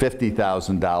worth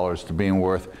 $50,000 to being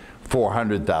worth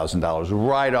 $400,000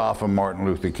 right off of Martin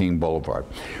Luther King Boulevard.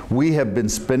 We have been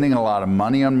spending a lot of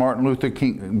money on Martin Luther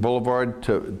King Boulevard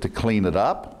to clean it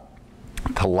up,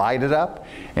 to light it up,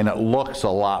 and it looks a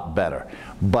lot better.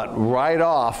 But right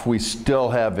off, we still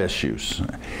have issues.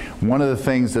 One of the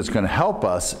things that's going to help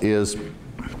us is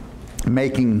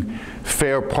making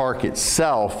Fair Park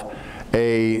itself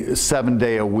a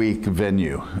 7-day-a-week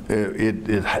venue.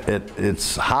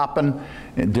 It's hopping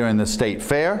during the state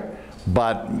fair,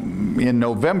 but in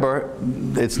November,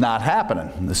 it's not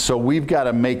happening. So we've got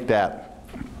to make that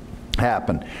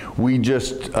happen. We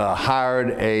just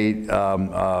hired an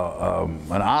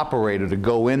operator to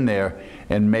go in there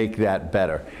and make that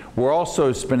better. We're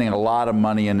also spending a lot of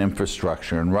money in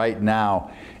infrastructure, and right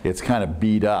now it's kind of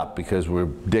beat up because we're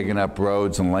digging up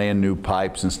roads and laying new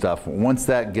pipes and stuff. Once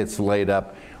that gets laid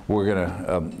up, we're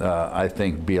going to, I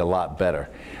think, be a lot better.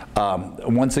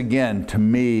 Once again, to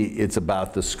me, it's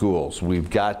about the schools. We've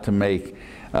got to make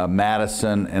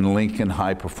Madison and Lincoln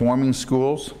high-performing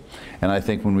schools, and I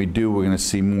think when we do, we're going to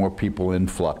see more people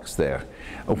influx there.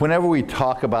 Whenever we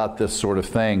talk about this sort of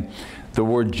thing, the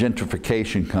word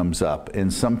gentrification comes up,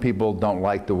 and some people don't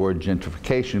like the word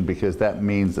gentrification because that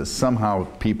means that somehow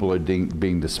people are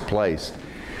being displaced.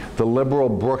 The liberal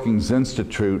Brookings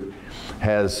Institute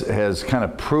has kind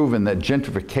of proven that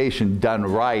gentrification done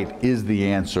right is the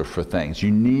answer for things.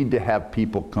 You need to have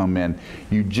people come in.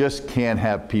 You just can't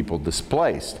have people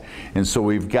displaced. And so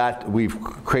we've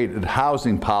created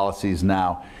housing policies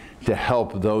now to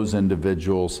help those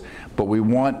individuals, but we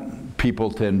want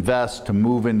people to invest, to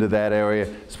move into that area,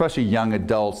 especially young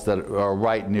adults that are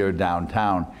right near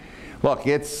downtown. Look,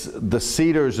 the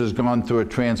Cedars has gone through a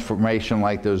transformation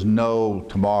like there's no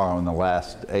tomorrow in the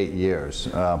last 8 years.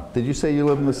 Did you say you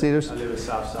live in the Cedars? I live in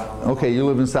Southside. Okay, you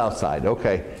live in Southside.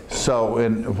 Okay,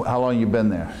 so how long you been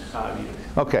there? 5 years.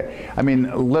 Okay, I mean,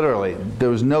 literally, there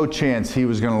was no chance he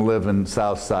was going to live in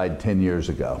Southside 10 years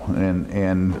ago,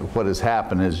 and what has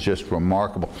happened is just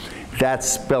remarkable. That's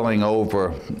spilling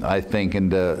over, I think,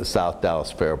 into South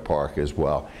Dallas Fair Park as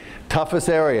well. Toughest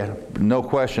area, no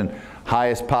question.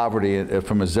 Highest poverty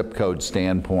from a zip code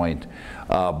standpoint,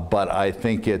 but I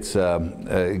think it's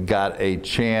got a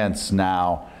chance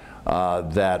now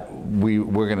that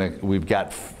we've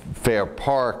got Fair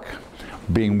Park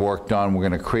being worked on. We're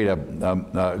going to create we're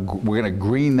going to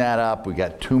green that up. We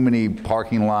got too many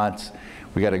parking lots.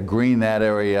 We got to green that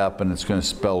area up, and it's going to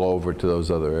spill over to those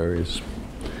other areas.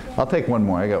 I'll take one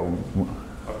more. I got one.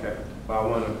 Okay. but I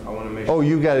want to make sure. Oh,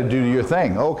 you got to do your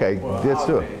thing. Okay, let's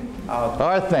do it.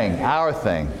 Our thing.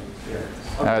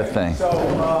 So,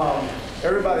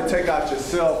 everybody take out your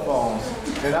cell phones.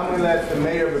 And I'm going to let the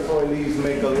mayor, before he leaves,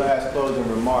 make a last closing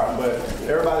remark. But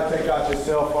everybody take out your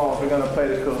cell phones. We're going to play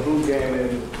the Kahoot game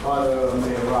in honor of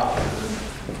Mayor Rawlings.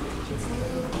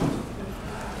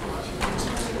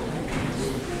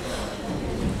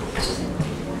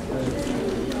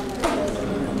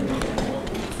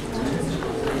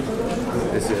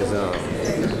 This is,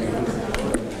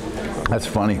 That's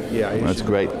funny. yeah, That's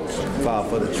great. filed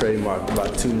for the trademark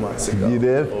about 2 months ago. You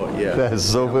did? Or, yeah. That's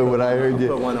so good when I heard Put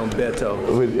you. one on Beto.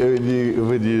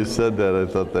 When you said that, I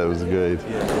thought that was great.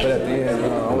 But at the end,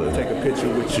 I want to take a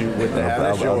picture with you with the hat.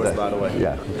 That's yours, by the way.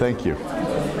 Yeah, thank you.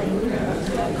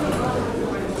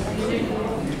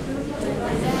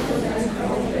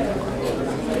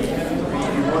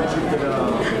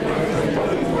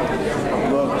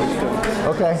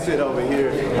 Okay. Sit over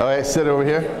here. All right, sit over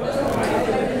here.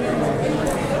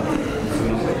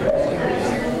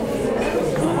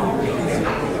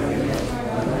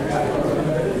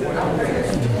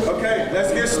 Okay,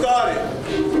 let's get started.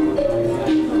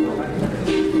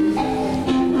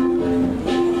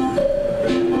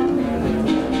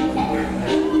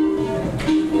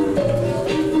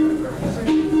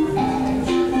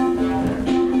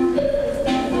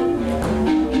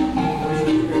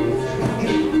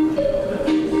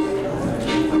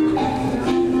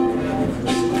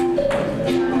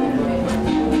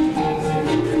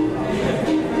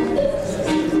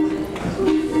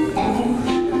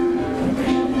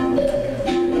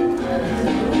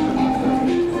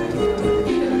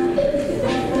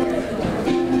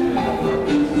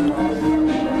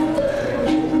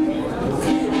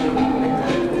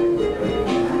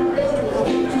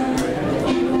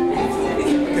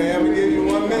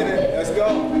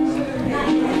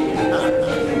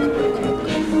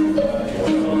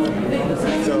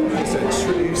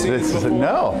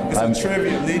 It's a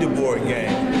trivia leaderboard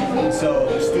game. So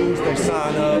the students, they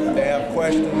sign up, they have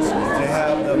questions, they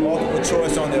have the multiple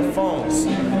choice on their phones.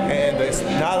 And they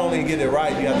not only get it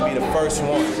right, you have to be the first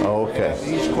one. Oh, okay. After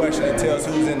each question, it tells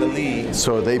who's in the lead.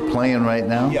 So are they playing right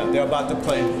now? Yeah, they're about to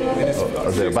play. And it's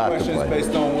they're six about to questions play.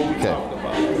 based on what we talked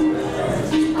about.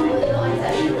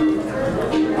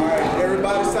 All right,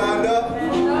 everybody signed up? All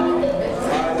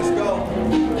right, let's go.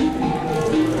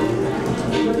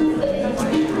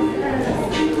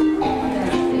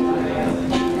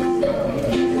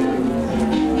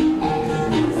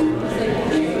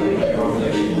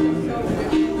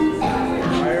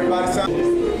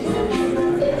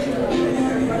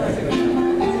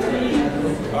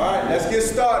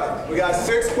 We got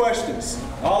 6 questions.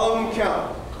 All of them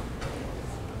count.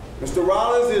 Mr.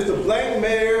 Rawlings is the blank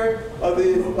mayor of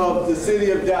the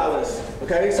city of Dallas.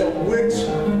 Okay, so which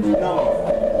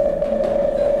number?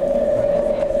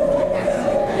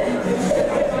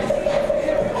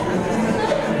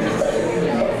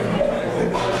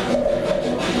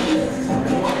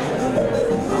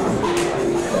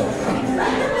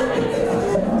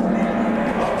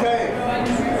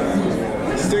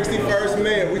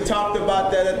 Talked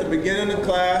about that at the beginning of the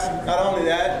class. Not only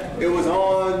that, it was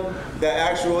on the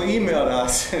actual email that I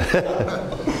sent.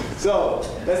 So,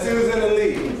 let's see who's in the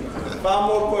lead. 5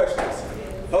 more questions.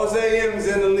 Jose M is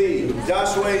in the lead.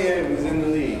 Joshua M is in the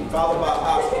lead, followed by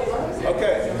Oscar.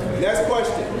 Okay, next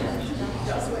question.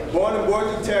 Born in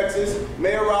Boise, Texas,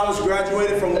 Mayor Rawlings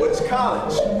graduated from which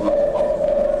college?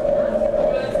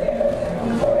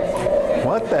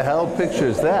 What the hell picture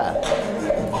is that?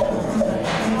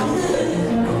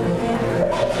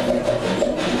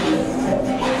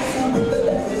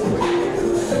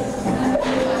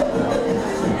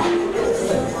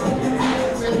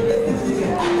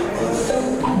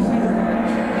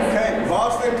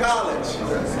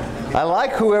 I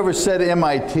like whoever said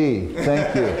MIT.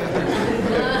 Thank you.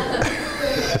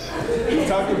 We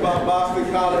talked about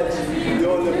Boston College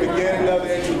during the beginning of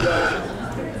the introduction.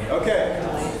 Okay.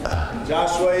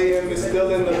 Joshua M is still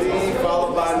in the lead,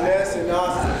 followed by Ness and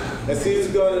Austin. Let's see who's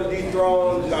going to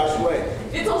dethrone Joshua.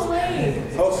 It's Jose.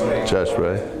 Jose.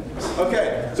 Joshua.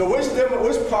 Okay. So which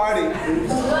party?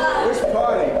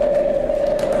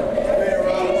 Mayor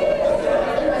Rawlings?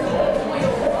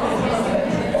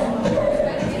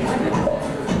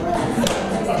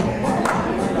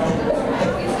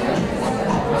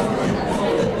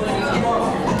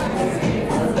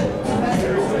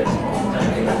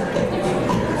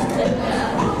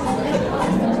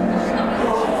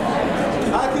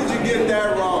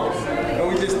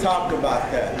 Talked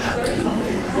about that.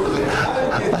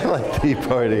 I like Tea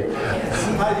Party.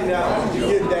 How did you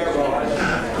get that wrong?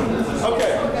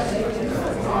 Okay.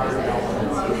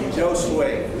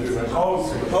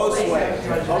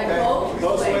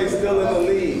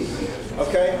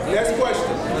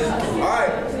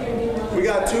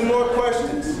 2 more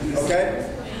questions, okay?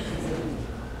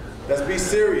 Let's be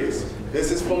serious.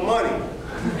 This is for money,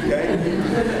 okay?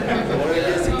 The winner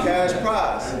gets a cash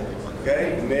prize,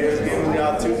 okay? The mayor's giving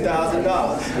y'all $2,000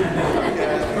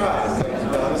 cash prize.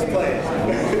 No, I'm just playing.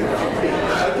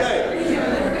 Okay.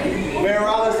 Mayor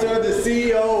Rawlings served the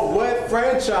CEO of what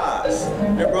franchise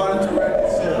and brought it to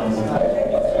record sales?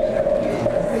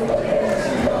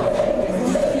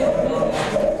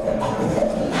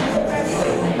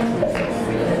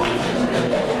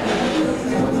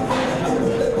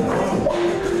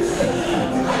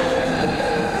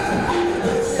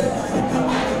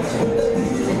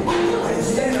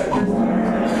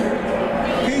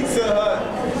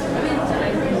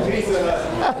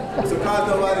 I'm surprised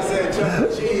nobody said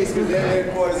Chuck E. Cheese because their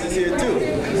headquarters is here too.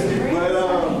 But,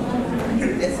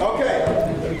 okay.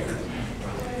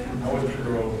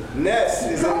 Ness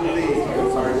is in the lead.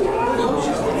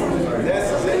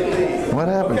 Ness is in the lead. What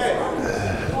happened? Okay.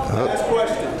 Last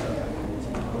question.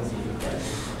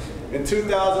 In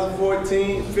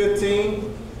 2015,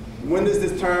 when does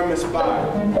this term expire?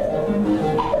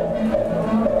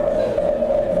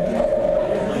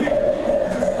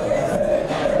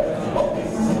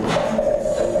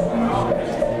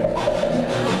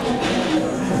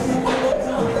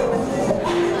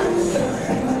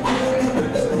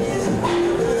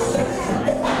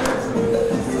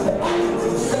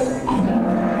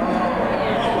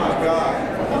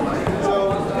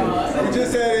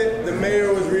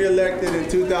 In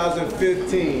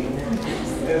 2015,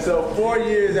 and so 4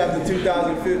 years after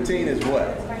 2015 is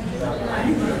what?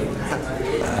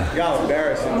 Y'all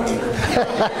embarrassing me.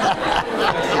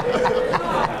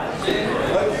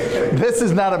 This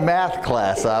is not a math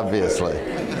class, obviously.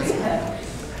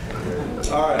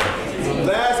 All right,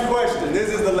 last question. This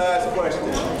is the last question.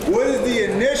 What is the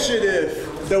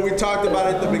initiative that we talked about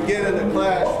at the beginning of the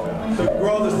class to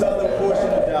grow the southern portion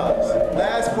of Dallas?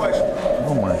 Last question.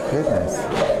 Oh my goodness.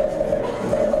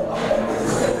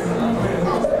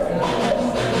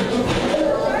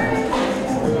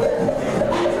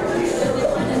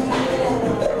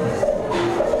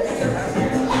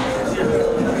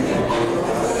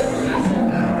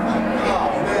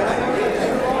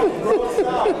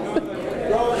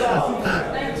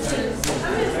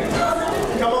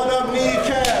 Come on up, need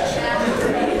cash.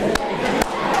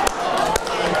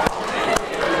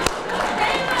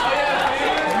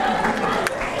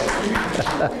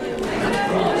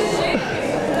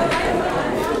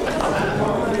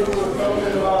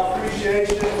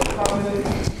 Appreciation for coming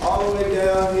all the way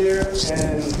down here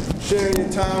and sharing your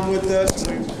time with us.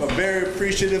 We're very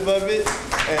appreciative of it.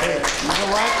 And you know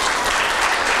what?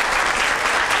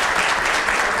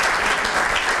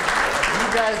 You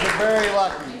guys are very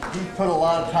lucky. You put a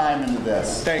lot of time into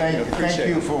this. Thank you. Thank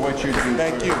you for what you do.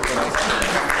 Thank you.